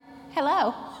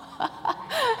Hello.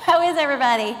 How is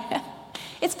everybody?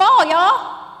 It's fall,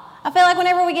 y'all. I feel like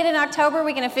whenever we get in October,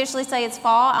 we can officially say it's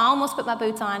fall. I almost put my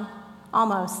boots on.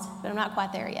 Almost, but I'm not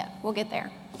quite there yet. We'll get there.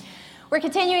 We're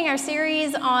continuing our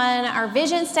series on our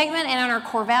vision statement and on our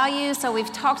core values. So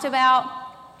we've talked about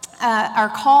our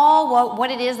call, what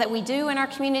it is that we do in our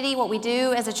community, what we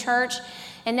do as a church.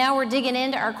 And now we're digging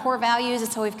into our core values,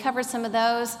 and so we've covered some of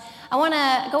those. I want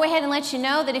to go ahead and let you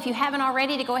know that if you haven't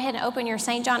already, to go ahead and open your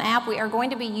St. John app. We are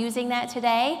going to be using that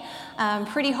today,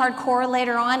 pretty hardcore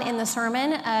later on in the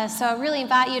sermon. So I really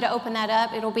invite you to open that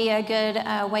up. It'll be a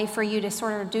good way for you to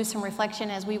sort of do some reflection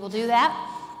as we will do that.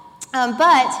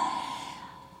 But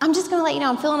I'm just going to let you know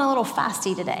I'm feeling a little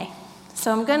feisty today.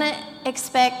 So I'm going to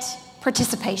expect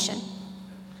participation,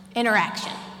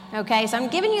 interaction. Okay, so I'm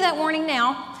giving you that warning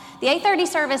now. The 8:30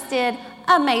 service did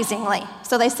amazingly.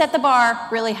 So they set the bar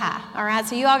really high, all right?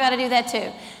 So you all got to do that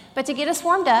too. But to get us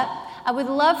warmed up, I would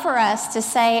love for us to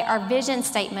say our vision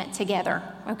statement together,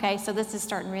 okay? So this is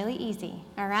starting really easy,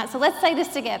 all right? So let's say this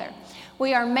together.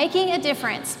 We are making a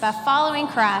difference by following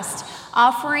Christ,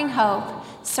 offering hope,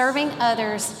 serving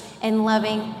others, and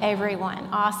loving everyone.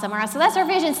 Awesome. All right, so that's our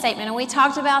vision statement, and we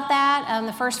talked about that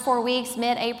the first 4 weeks,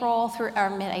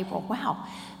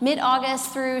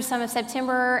 mid-August through some of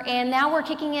September, and now we're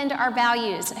kicking into our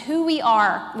values, who we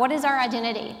are, what is our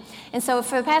identity. And so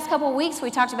for the past couple of weeks,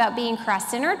 we talked about being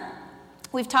Christ-centered.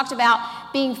 We've talked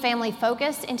about being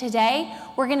family-focused, and today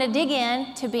we're going to dig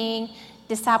into being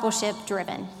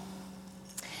discipleship-driven.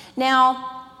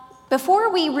 Now,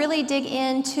 before we really dig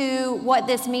into what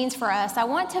this means for us, I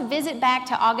want to visit back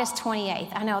to August 28th.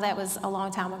 I know that was a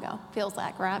long time ago, feels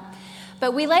like, right?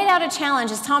 But we laid out a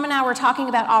challenge, as Tom and I were talking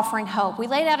about offering hope. We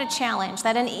laid out a challenge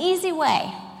that an easy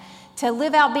way to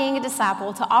live out being a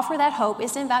disciple, to offer that hope,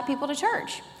 is to invite people to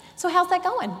church. So how's that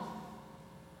going?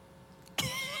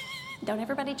 Don't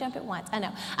everybody jump at once. I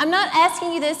know. I'm not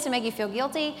asking you this to make you feel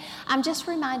guilty. I'm just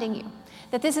reminding you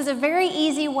that this is a very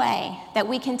easy way that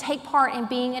we can take part in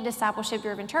being a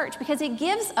discipleship-driven church, because it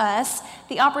gives us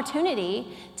the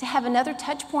opportunity to have another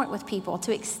touch point with people,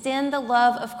 to extend the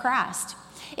love of Christ.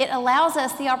 It allows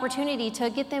us the opportunity to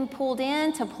get them pulled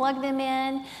in, to plug them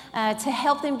in, to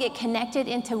help them get connected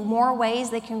into more ways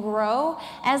they can grow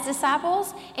as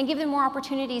disciples, and give them more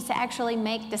opportunities to actually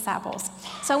make disciples.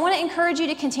 So I want to encourage you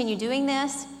to continue doing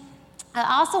this.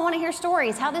 I also want to hear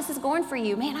stories, how this is going for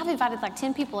you. Man, I've invited like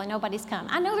 10 people and nobody's come.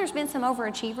 I know there's been some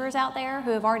overachievers out there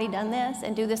who have already done this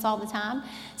and do this all the time.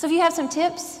 So if you have some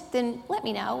tips, then let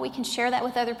me know. We can share that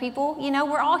with other people. You know,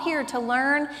 we're all here to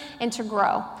learn and to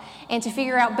grow and to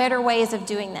figure out better ways of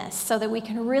doing this so that we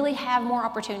can really have more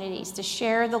opportunities to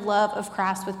share the love of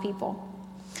Christ with people.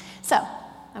 So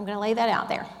I'm going to lay that out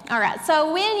there. All right,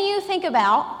 so when you think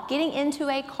about getting into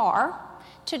a car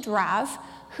to drive,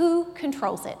 who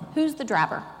controls it? Who's the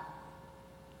driver?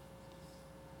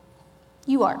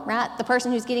 You are, right? The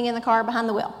person who's getting in the car behind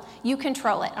the wheel. You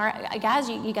control it. All right, guys,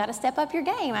 you got to step up your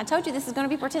game. I told you this is going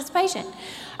to be participation.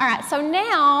 All right, so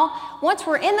now, once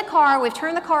we're in the car, we've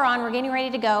turned the car on, we're getting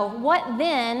ready to go, what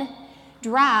then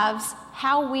drives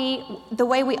the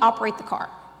way we operate the car?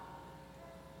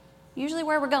 Usually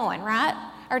where we're going, right?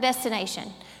 Our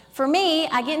destination. For me,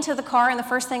 I get into the car, and the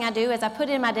first thing I do is I put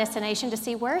in my destination to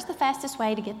see where's the fastest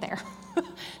way to get there.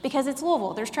 Because it's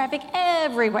Louisville. There's traffic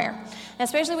everywhere,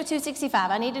 especially with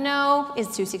 265. I need to know, is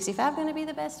 265 going to be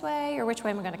the best way, or which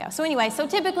way am I going to go? So anyway,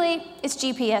 typically, it's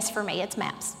GPS for me. It's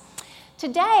maps.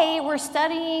 Today, we're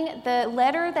studying the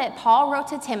letter that Paul wrote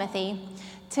to Timothy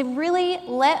to really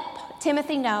let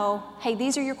Timothy know, hey,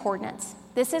 these are your coordinates.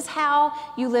 This is how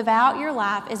you live out your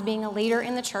life as being a leader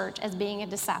in the church, as being a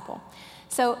disciple.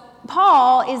 So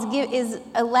Paul is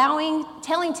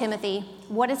telling Timothy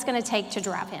what it's going to take to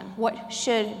drive him, what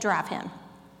should drive him.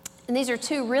 And these are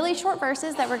two really short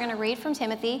verses that we're going to read from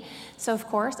Timothy. So, of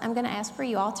course, I'm going to ask for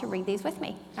you all to read these with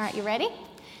me. All right, you ready?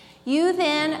 You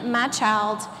then, my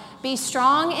child, be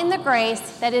strong in the grace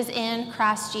that is in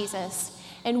Christ Jesus.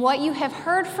 And what you have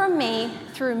heard from me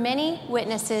through many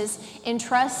witnesses,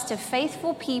 entrust to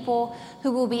faithful people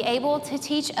who will be able to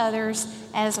teach others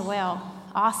as well.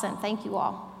 Awesome. Thank you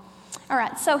all. All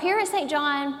right. So here at St.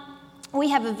 John, we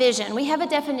have a vision. We have a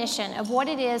definition of what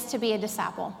it is to be a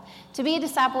disciple. To be a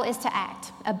disciple is to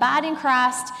act, abide in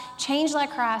Christ, change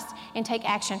like Christ, and take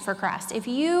action for Christ. If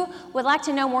you would like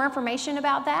to know more information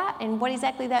about that and what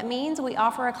exactly that means, we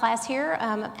offer a class here,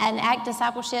 an ACT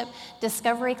Discipleship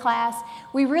Discovery class.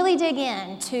 We really dig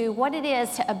into what it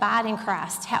is to abide in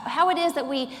Christ, how it is that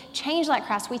we change like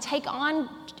Christ. We take on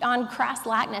Christ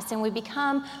likeness, and we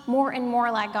become more and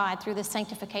more like God through this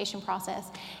sanctification process.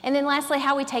 And then lastly,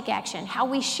 how we take action. action, how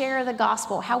we share the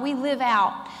gospel, how we live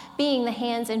out being the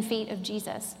hands and feet of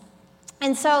Jesus.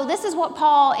 And so this is what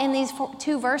Paul in these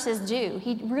 2 verses do.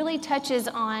 He really touches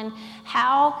on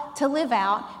how to live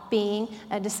out being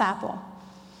a disciple.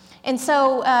 And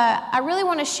so I really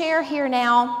want to share here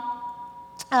now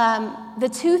the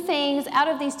 2 things out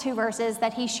of these 2 verses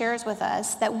that he shares with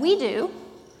us that we do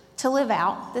to live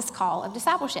out this call of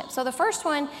discipleship. So the first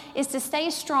one is to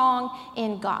stay strong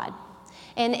in God.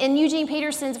 And in Eugene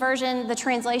Peterson's version, the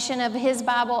translation of his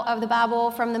Bible, of the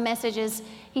Bible from the Messages,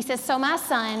 he says, "So my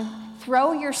son,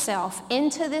 throw yourself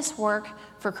into this work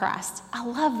for Christ." I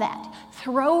love that.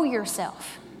 Throw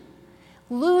yourself.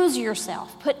 Lose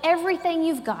yourself. Put everything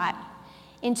you've got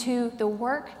into the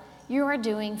work you are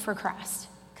doing for Christ.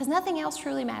 Because nothing else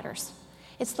truly matters.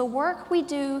 It's the work we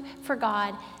do for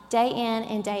God day in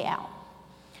and day out.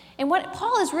 And what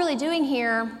Paul is really doing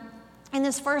here in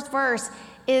this first verse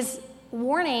is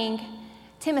warning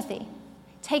Timothy,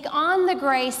 take on the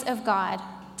grace of God.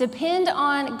 Depend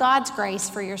on God's grace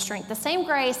for your strength. The same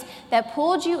grace that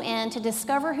pulled you in to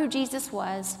discover who Jesus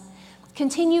was.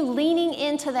 Continue leaning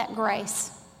into that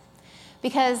grace.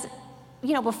 Because,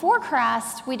 before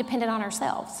Christ, we depended on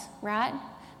ourselves, right?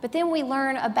 But then we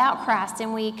learn about Christ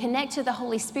and we connect to the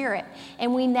Holy Spirit.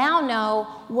 And we now know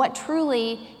what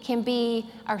truly can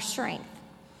be our strength.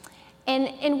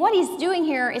 And what he's doing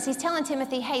here is he's telling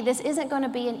Timothy, hey, this isn't going to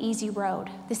be an easy road.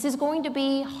 This is going to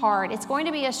be hard. It's going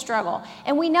to be a struggle.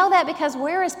 And we know that because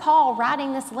where is Paul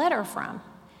writing this letter from?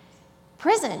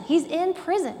 Prison. He's in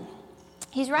prison.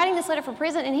 He's writing this letter from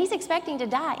prison and he's expecting to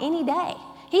die any day.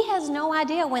 He has no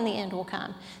idea when the end will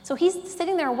come. So he's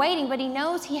sitting there waiting, but he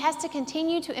knows he has to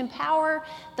continue to empower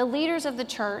the leaders of the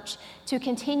church to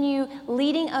continue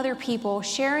leading other people,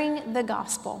 sharing the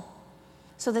gospel,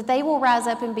 so that they will rise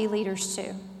up and be leaders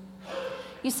too.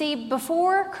 You see,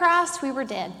 before Christ, we were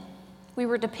dead. We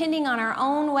were depending on our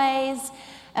own ways,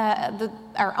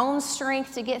 our own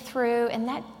strength to get through, and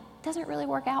that doesn't really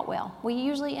work out well. We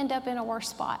usually end up in a worse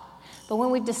spot. But when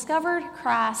we've discovered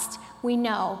Christ, we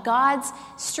know God's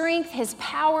strength, His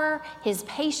power, His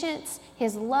patience,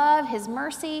 His love, His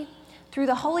mercy. Through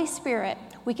the Holy Spirit,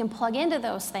 we can plug into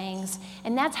those things,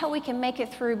 and that's how we can make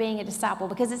it through being a disciple,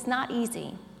 because it's not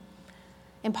easy.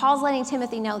 And Paul's letting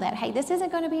Timothy know that, hey, this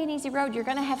isn't going to be an easy road. You're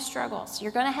going to have struggles.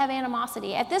 You're going to have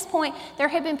animosity. At this point, there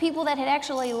had been people that had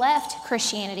actually left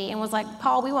Christianity and was like,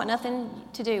 Paul, we want nothing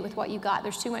to do with what you got.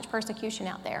 There's too much persecution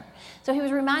out there. So he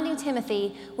was reminding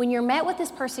Timothy, when you're met with this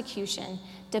persecution,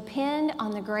 depend on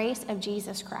the grace of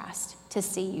Jesus Christ to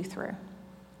see you through.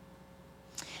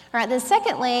 All right, then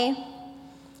secondly,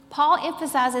 Paul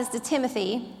emphasizes to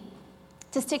Timothy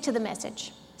to stick to the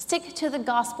message. Stick to the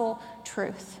gospel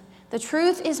truth. The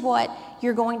truth is what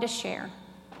you're going to share.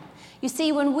 You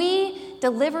see, when we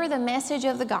deliver the message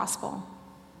of the gospel,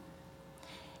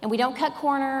 and we don't cut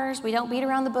corners, we don't beat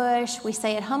around the bush, we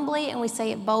say it humbly and we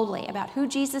say it boldly about who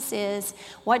Jesus is,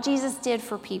 what Jesus did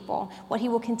for people, what he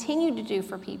will continue to do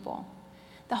for people,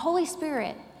 the Holy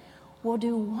Spirit will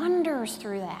do wonders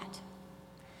through that.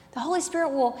 The Holy Spirit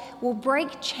will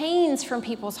break chains from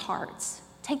people's hearts,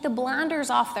 take the blinders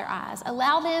off their eyes,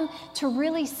 allow them to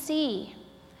really see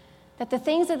that the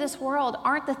things of this world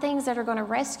aren't the things that are going to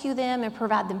rescue them and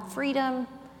provide them freedom,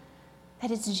 that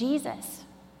it's Jesus.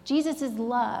 Jesus'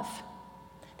 love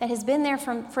that has been there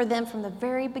for them from the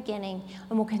very beginning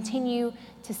and will continue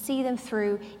to see them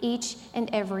through each and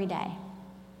every day.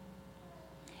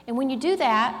 And when you do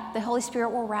that, the Holy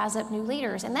Spirit will rise up new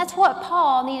leaders. And that's what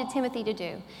Paul needed Timothy to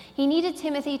do. He needed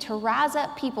Timothy to rise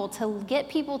up people, to get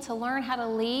people to learn how to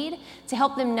lead, to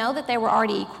help them know that they were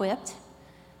already equipped.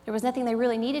 There was nothing they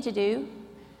really needed to do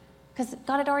because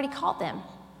God had already called them.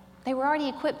 They were already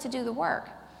equipped to do the work.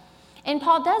 And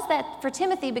Paul does that for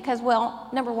Timothy because, well,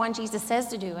 number one, Jesus says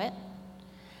to do it.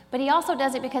 But he also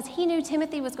does it because he knew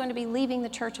Timothy was going to be leaving the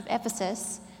church of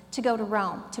Ephesus to go to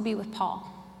Rome to be with Paul.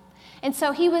 And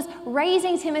so he was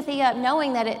raising Timothy up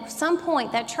knowing that at some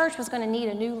point that church was going to need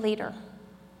a new leader.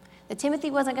 That Timothy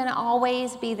wasn't going to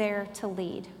always be there to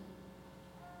lead.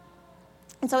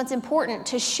 And so it's important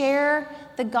to share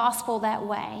the gospel that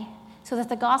way so that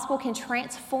the gospel can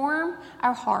transform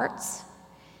our hearts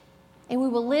and we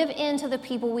will live into the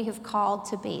people we have called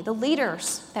to be, the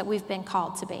leaders that we've been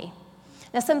called to be.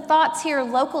 Now, some thoughts here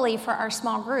locally for our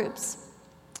small groups.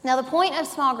 Now, the point of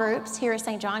small groups here at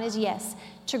St. John is, yes,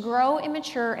 to grow and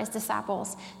mature as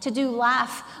disciples, to do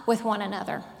life with one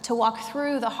another, to walk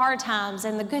through the hard times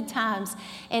and the good times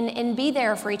and be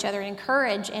there for each other and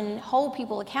encourage and hold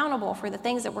people accountable for the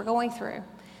things that we're going through,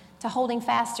 to holding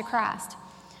fast to Christ.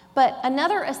 But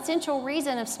another essential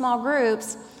reason of small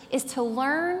groups is to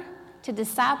learn to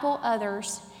disciple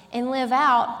others and live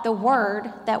out the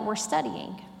word that we're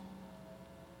studying.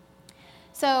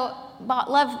 So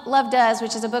Love Does,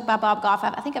 which is a book by Bob Goff.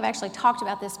 I think I've actually talked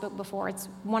about this book before. It's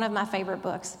one of my favorite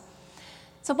books.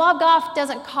 So Bob Goff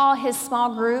doesn't call his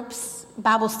small groups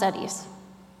Bible studies.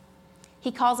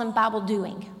 He calls them Bible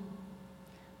doing.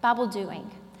 Bible doing.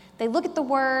 They look at the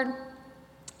word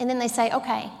and then they say,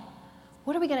 okay,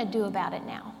 what are we going to do about it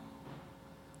now?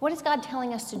 What is God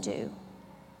telling us to do?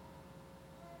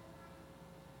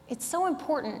 It's so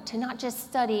important to not just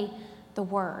study the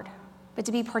word, but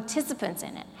to be participants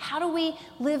in it. How do we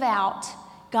live out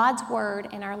God's word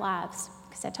in our lives?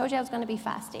 Because I told you I was going to be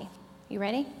feisty. You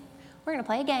ready? We're going to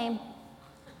play a game.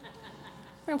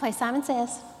 We're going to play Simon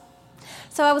Says.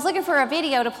 So I was looking for a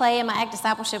video to play in my ACT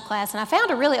Discipleship class, and I found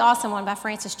a really awesome one by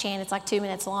Francis Chan. It's like 2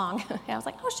 minutes long. And I was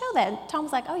like, oh, show that. And Tom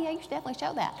was like, oh, yeah, you should definitely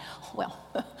show that. Well,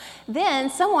 then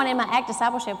someone in my ACT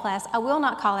Discipleship class, I will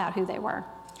not call out who they were,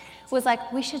 was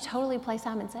like, we should totally play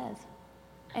Simon Says.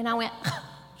 And I went,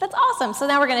 that's awesome. So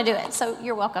now we're going to do it. So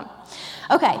you're welcome.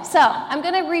 Okay, so I'm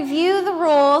going to review the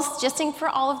rules just for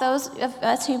all of those of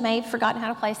us who may have forgotten how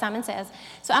to play Simon Says.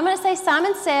 So I'm going to say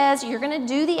Simon Says. You're going to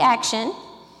do the action.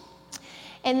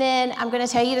 And then I'm going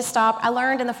to tell you to stop. I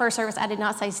learned in the first service I did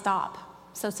not say stop.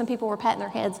 So some people were patting their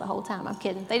heads the whole time. I'm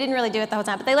kidding. They didn't really do it the whole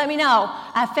time, but they let me know.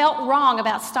 I felt wrong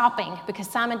about stopping because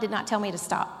Simon did not tell me to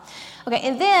stop. Okay,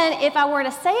 and then if I were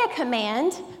to say a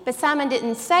command, but Simon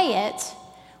didn't say it,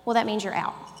 well, that means you're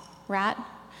out, right?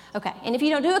 Okay, and if you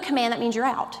don't do a command, that means you're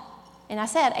out. And I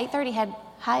said 8:30 had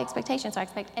high expectations, so I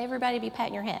expect everybody to be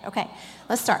patting your head. Okay,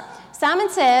 let's start. Simon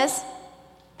says,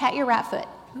 pat your right foot.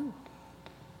 Ooh.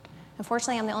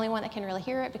 Unfortunately, I'm the only one that can really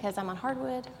hear it because I'm on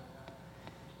hardwood.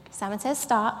 Simon says,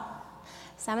 stop.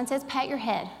 Simon says, pat your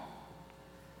head.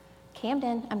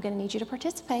 Camden, I'm going to need you to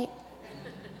participate.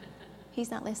 He's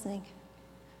not listening.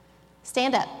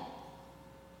 Stand up.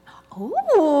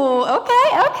 Ooh, okay.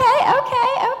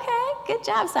 Good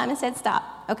job. Simon said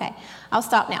stop. Okay, I'll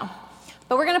stop now.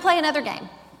 But we're going to play another game.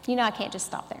 You know I can't just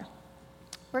stop there.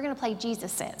 We're going to play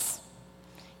Jesus Says.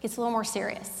 It gets a little more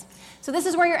serious. So this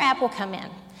is where your app will come in.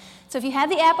 So if you have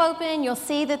the app open, you'll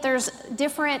see that there's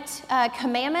different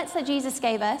commandments that Jesus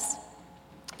gave us,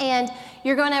 and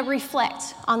you're going to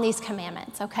reflect on these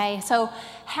commandments, okay? So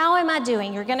how am I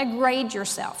doing? You're going to grade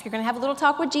yourself. You're going to have a little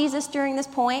talk with Jesus during this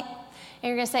point, and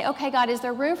you're going to say, okay, God, is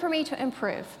there room for me to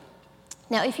improve?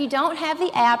 Now, if you don't have the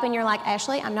app and you're like,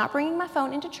 Ashley, I'm not bringing my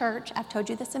phone into church. I've told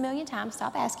you this a million times.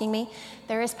 Stop asking me.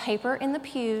 There is paper in the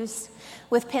pews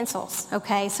with pencils,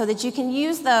 okay, so that you can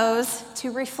use those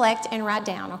to reflect and write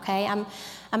down, okay? I'm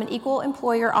an equal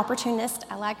employer opportunist.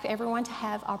 I like everyone to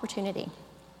have opportunity.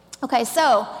 Okay,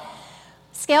 so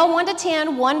scale 1 to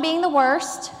 10, 1 being the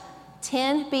worst,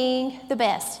 10 being the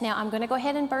best. Now, I'm going to go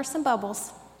ahead and burst some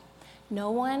bubbles.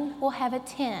 No one will have a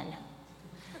 10.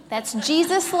 That's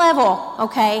Jesus level,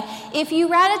 okay? If you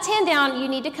write a 10 down, you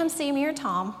need to come see me or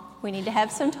Tom. We need to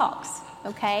have some talks,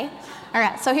 okay? All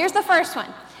right, so here's the first one.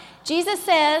 Jesus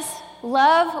says,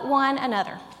 love one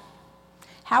another.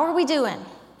 How are we doing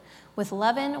with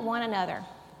loving one another?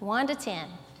 1 to 10.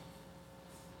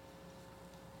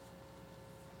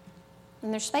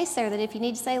 And there's space there that if you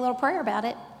need to say a little prayer about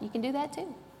it, you can do that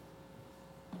too.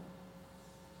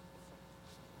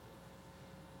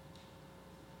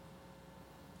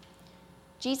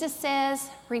 Jesus says,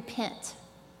 repent.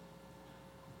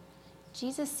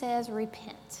 Jesus says,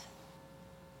 repent.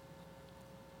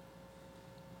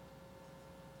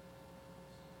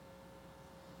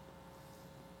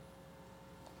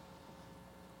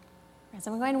 As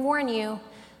I'm going to warn you,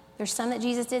 there's some that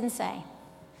Jesus didn't say.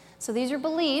 So these are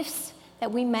beliefs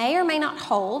that we may or may not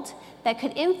hold that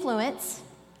could influence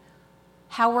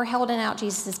how we're holding out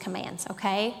Jesus' commands,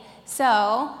 okay?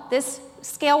 So this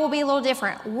scale will be a little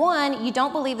different. 1, you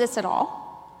don't believe this at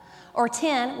all. Or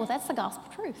 10, well, that's the gospel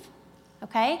truth,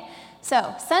 okay?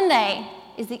 So Sunday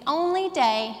is the only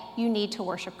day you need to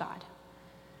worship God.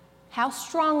 How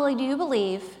strongly do you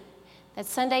believe that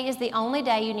Sunday is the only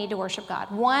day you need to worship God?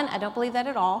 1, I don't believe that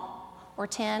at all. Or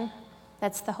 10,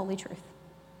 that's the holy truth.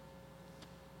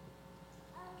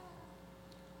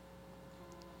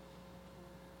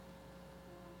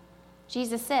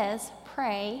 Jesus says,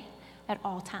 pray at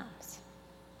all times.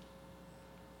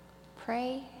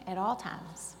 Pray at all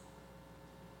times.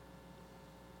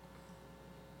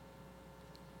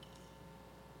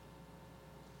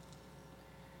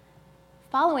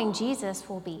 Following Jesus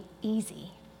will be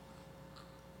easy.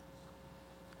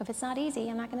 If it's not easy,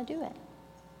 I'm not going to do it.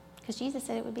 Because Jesus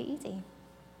said it would be easy.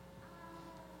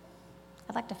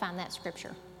 I'd like to find that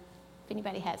scripture. If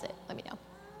anybody has it, let me know.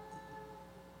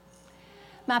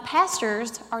 My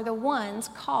pastors are the ones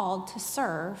called to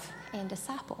serve and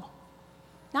disciple.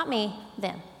 Not me,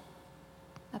 them.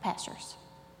 My pastors.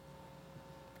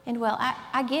 And well,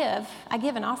 I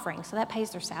give an offering, so that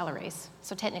pays their salaries.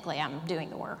 So technically I'm doing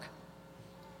the work.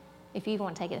 If you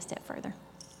want to take it a step further.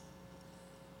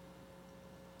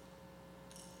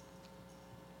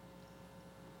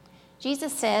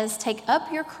 Jesus says, take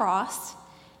up your cross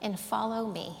and follow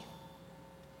me.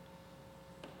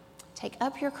 Take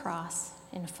up your cross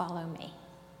and follow me.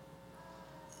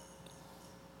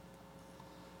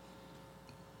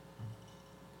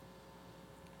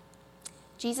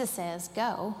 Jesus says,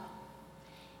 go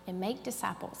and make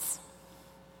disciples.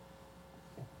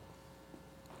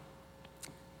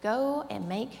 Go and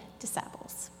make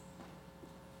disciples.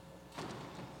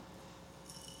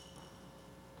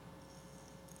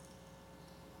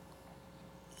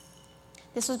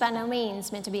 This was by no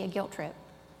means meant to be a guilt trip.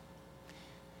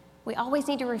 We always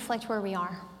need to reflect where we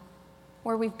are,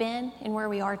 where we've been and where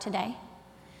we are today,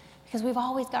 because we've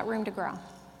always got room to grow.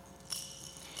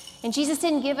 And Jesus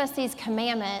didn't give us these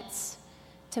commandments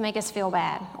to make us feel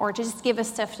bad or to just give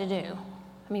us stuff to do.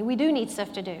 I mean, we do need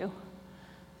stuff to do,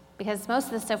 because most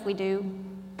of the stuff we do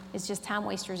is just time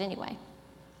wasters anyway.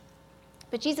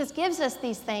 But Jesus gives us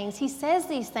these things. He says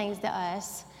these things to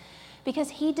us because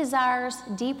he desires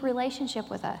deep relationship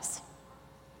with us.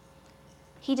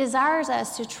 He desires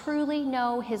us to truly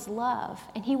know his love,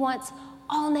 and he wants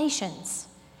all nations,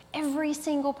 every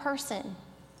single person,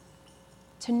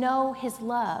 to know his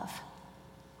love.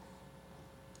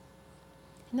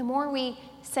 And the more we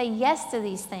say yes to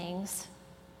these things,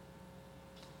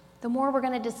 the more we're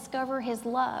going to discover his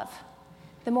love.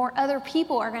 The more other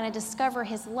people are going to discover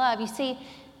his love. You see,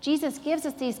 Jesus gives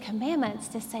us these commandments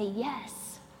to say yes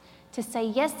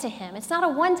to him. It's not a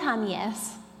one-time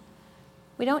yes.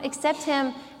 We don't accept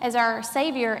him as our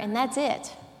Savior and that's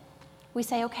it. We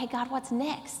say, okay, God, what's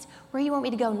next? Where do you want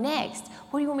me to go next?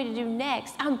 What do you want me to do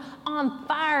next? I'm on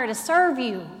fire to serve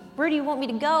you. Where do you want me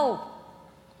to go?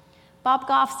 Bob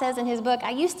Goff says in his book,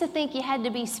 I used to think you had to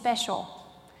be special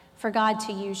for God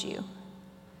to use you.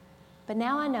 But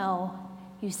now I know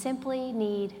you simply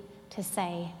need to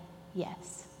say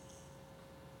yes.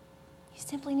 You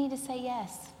simply need to say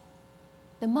yes.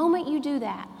 The moment you do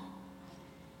that,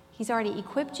 he's already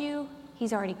equipped you,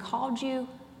 he's already called you,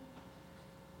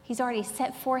 he's already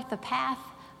set forth the path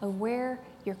of where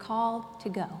you're called to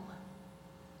go.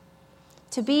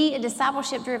 To be a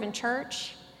discipleship-driven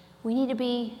church, we need to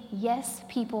be yes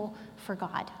people for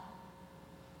God.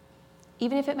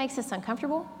 Even if it makes us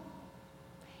uncomfortable,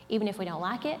 even if we don't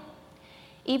like it,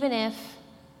 even if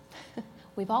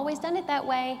we've always done it that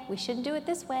way, we shouldn't do it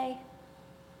this way,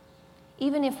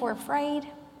 even if we're afraid,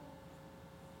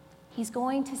 he's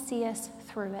going to see us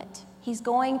through it. He's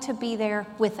going to be there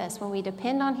with us when we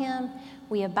depend on him,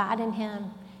 we abide in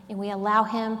him, and we allow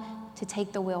him to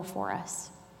take the wheel for us.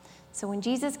 So when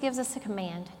Jesus gives us a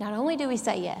command, not only do we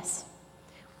say yes,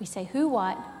 we say who,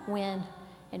 what, when,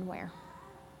 and where.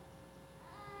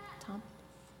 Tom?